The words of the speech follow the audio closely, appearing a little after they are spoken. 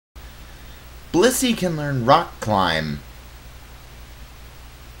Blissey can learn rock climb.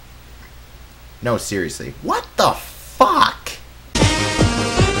 No, seriously. What the fuck?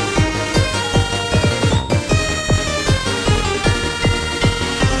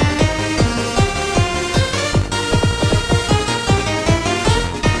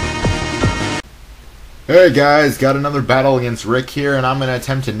 Hey guys, got another battle against Rick here, and I'm going to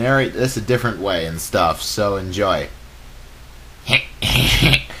attempt to narrate this a different way and stuff, so enjoy.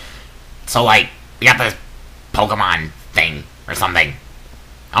 So, like, we got this Pokemon thing, or something.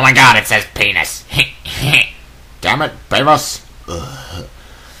 Oh my god, it says penis. Damn it, Beavis.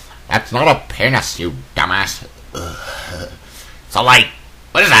 That's not a penis, you dumbass. So, like,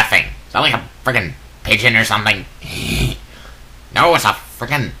 what is that thing? Is that like a friggin' pigeon or something? No, it's a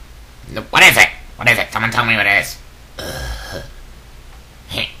friggin'... What is it? What is it? Someone tell me what it is.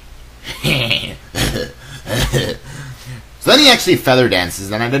 So then he actually feather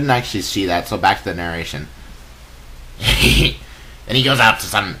dances, and I didn't actually see that, so back to the narration. Then he goes out to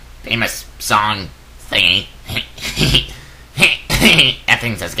some famous song thingy. That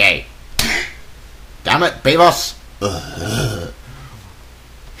thing says gay. Damn it, Beavis.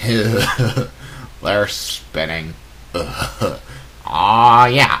 They're spinning. Oh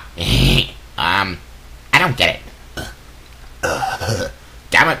yeah. I don't get it.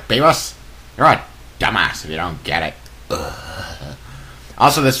 Damn it, Beavis. You're a dumbass if you don't get it.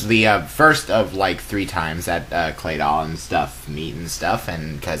 Also, this is the first of like 3 times that KAYTHANKS and stuff meet and stuff,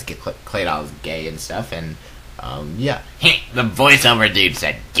 and because KAYTHANKS is gay and stuff, and yeah. The voiceover dude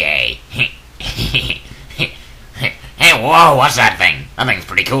said gay. Hey, whoa, what's that thing? That thing's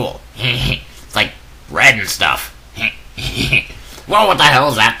pretty cool. It's like red and stuff. Whoa, what the hell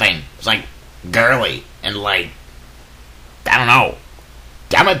is that thing? It's like girly and like, I don't know.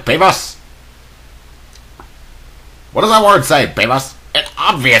 Damn it, Beavis. What does that word say, Beavis? It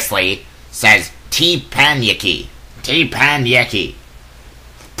obviously says T-Pan-Yaki. T-Pan-Yaki.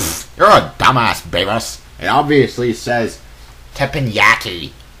 You're a dumbass, Beavis. It obviously says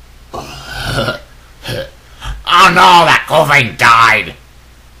Teppanyaki. Oh no, that whole thing died.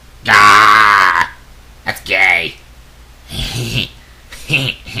 Ah, that's gay.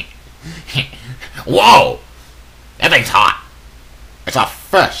 Whoa! That thing's hot. It's a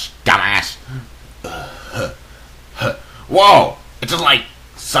fish, dumbass. Whoa! It just like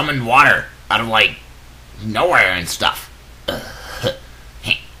summoned water out of like nowhere and stuff.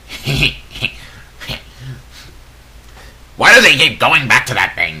 Why does he keep going back to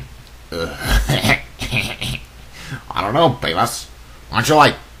that thing? I don't know, Beavis. Why don't you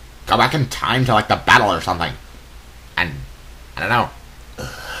like go back in time to like the battle or something? And I don't know.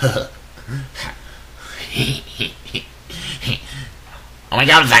 Oh my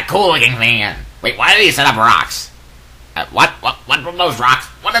god, it's that cool looking thing. Wait, why did he set up rocks? What were those rocks?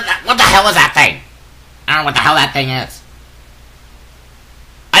 What the hell is that thing? I don't know what the hell that thing is.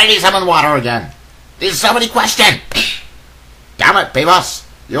 I need summon water again. There's so many questions. Damn it, Beavis.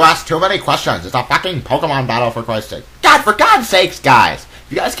 You asked too many questions. It's a fucking Pokemon battle, for Christ's sake. God, for God's sakes, guys.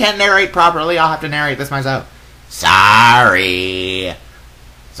 If you guys can't narrate properly, I'll have to narrate this myself. Sorry.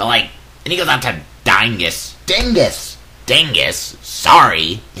 So, like, and he goes out to Dingus. Dingus?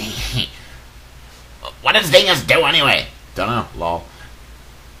 Sorry. What does Dingus do anyway? Don't know, lol.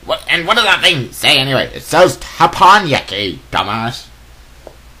 What does that thing say anyway? It says Teppanyaki, dumbass.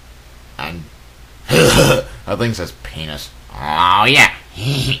 And that thing says penis. Oh yeah.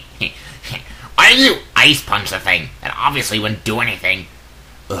 Why did you ice punch the thing? That obviously wouldn't do anything.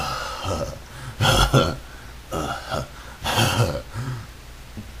 Oh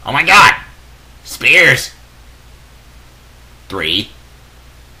my god! Spears! 3,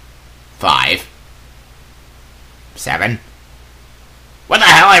 5, 7. What the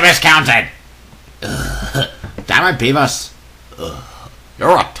hell? I miscounted! Damn it, Beavis.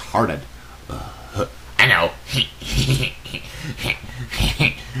 You're retarded. I know.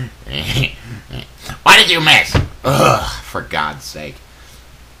 Why did you miss? For God's sake.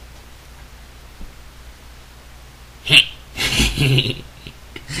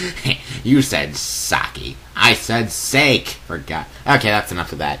 You said sake. I said sake. For God. Okay, that's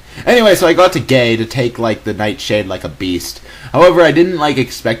enough of that. Anyway, so I got to Gay to take, like, the Nightshade like a beast. However, I didn't, like,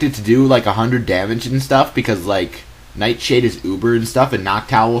 expect it to do, like, 100 damage and stuff, because, like, Nightshade is Uber and stuff, and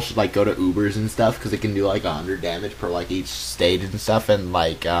Noctowl should, like, go to Ubers and stuff, because it can do, like, 100 damage per, like, each stage and stuff, and,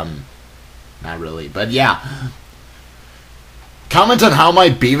 like, not really. But, yeah. Comment on how my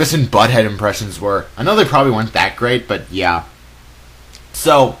Beavis and Butthead impressions were. I know they probably weren't that great, but, yeah.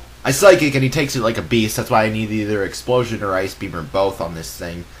 So, I Psychic, and he takes it like a beast. That's why I need either Explosion or Ice Beam or both on this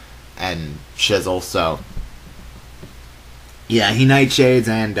thing. And Shizzle, so... yeah, he Nightshades,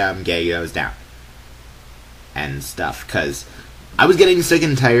 and Gay goes down. and stuff, because I was getting sick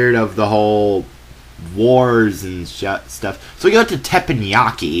and tired of the whole wars and stuff. So we go to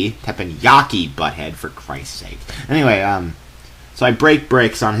Teppanyaki, butthead, for Christ's sake. Anyway, so I break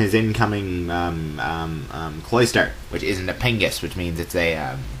bricks on his incoming cloister, which isn't a pingus, which means it's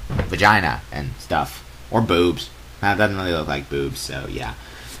a vagina and stuff, or boobs. That doesn't really look like boobs, so yeah.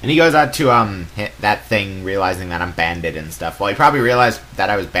 And he goes out to hit that thing, realizing that I'm banded and stuff. Well, he probably realized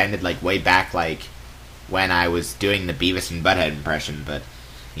that I was banded like way back, like when I was doing the Beavis and Butthead impression, but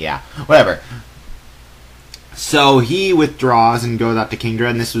yeah, whatever. So he withdraws and goes out to Kingdra,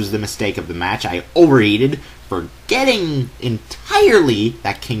 and this was the mistake of the match. I overheated, forgetting entirely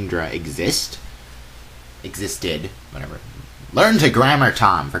that Kingdra existed. Whatever. Learn to grammar,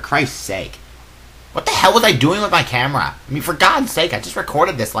 Tom, for Christ's sake. What the hell was I doing with my camera? I mean, for God's sake, I just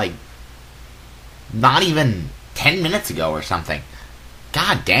recorded this, like, not even 10 minutes ago or something.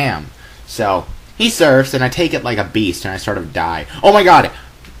 God damn. So, he surfs, and I take it like a beast, and I sort of die. Oh my god!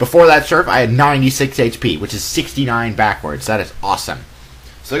 Before that surf, I had 96 HP, which is 69 backwards. That is awesome.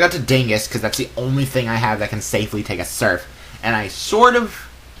 So I got to Dingus, because that's the only thing I have that can safely take a surf. And I sort of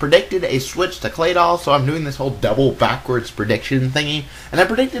predicted a switch to Claydol, so I'm doing this whole double backwards prediction thingy. And I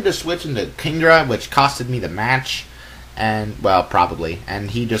predicted a switch into Kingdra, which costed me the match. And, well, probably. And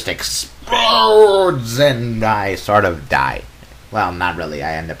he just explodes, and I sort of die. Well, not really.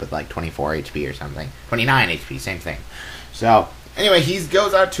 I end up with like 24 HP or something. 29 HP, same thing. So, anyway, he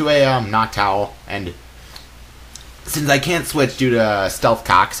goes out to a Noctowl, and since I can't switch due to Stealth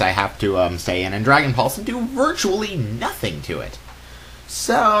Cox, I have to stay in and Dragon Pulse and do virtually nothing to it.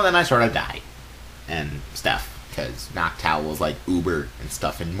 So then I sort of die and stuff, because Noctowl was like Uber and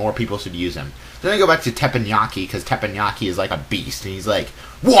stuff, and more people should use him. So then I go back to Teppanyaki, because Teppanyaki is like a beast, and he's like,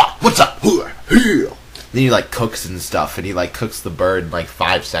 "What? What's up? Here." Then he like cooks and stuff, and he like cooks the bird in like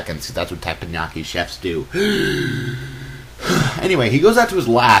 5 seconds, because that's what Teppanyaki chefs do. Anyway, he goes out to his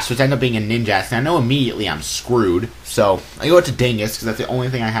last, which ended up being a Ninjask, and I know immediately I'm screwed. So I go out to Dingus, because that's the only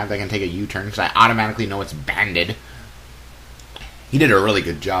thing I have that can take a U-turn, because I automatically know it's banded. He did a really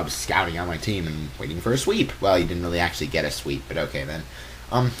good job scouting out my team and waiting for a sweep. Well, he didn't really actually get a sweep, but okay then.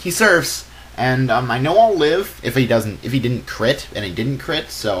 He surfs, and I know I'll live if he didn't crit, and he didn't crit,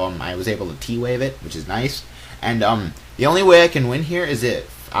 so I was able to T-wave it, which is nice. And the only way I can win here is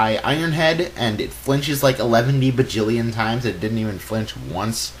if I Iron Head, and it flinches like 11 bajillion times. It didn't even flinch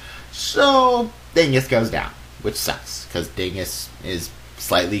once. So Dingus goes down, which sucks, because Dingus is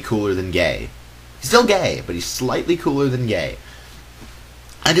slightly cooler than gay. He's still gay, but he's slightly cooler than gay.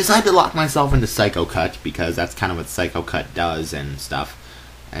 I decided to lock myself into Psycho Cut, because that's kind of what Psycho Cut does and stuff.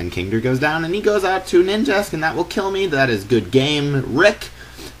 And Kingdra goes down, and he goes out to Ninjask, and that will kill me. That is good game. Rick,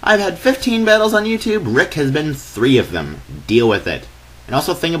 I've had 15 battles on YouTube. Rick has been 3 of them. Deal with it. And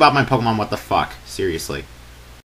also think about my Pokemon, what the fuck. Seriously.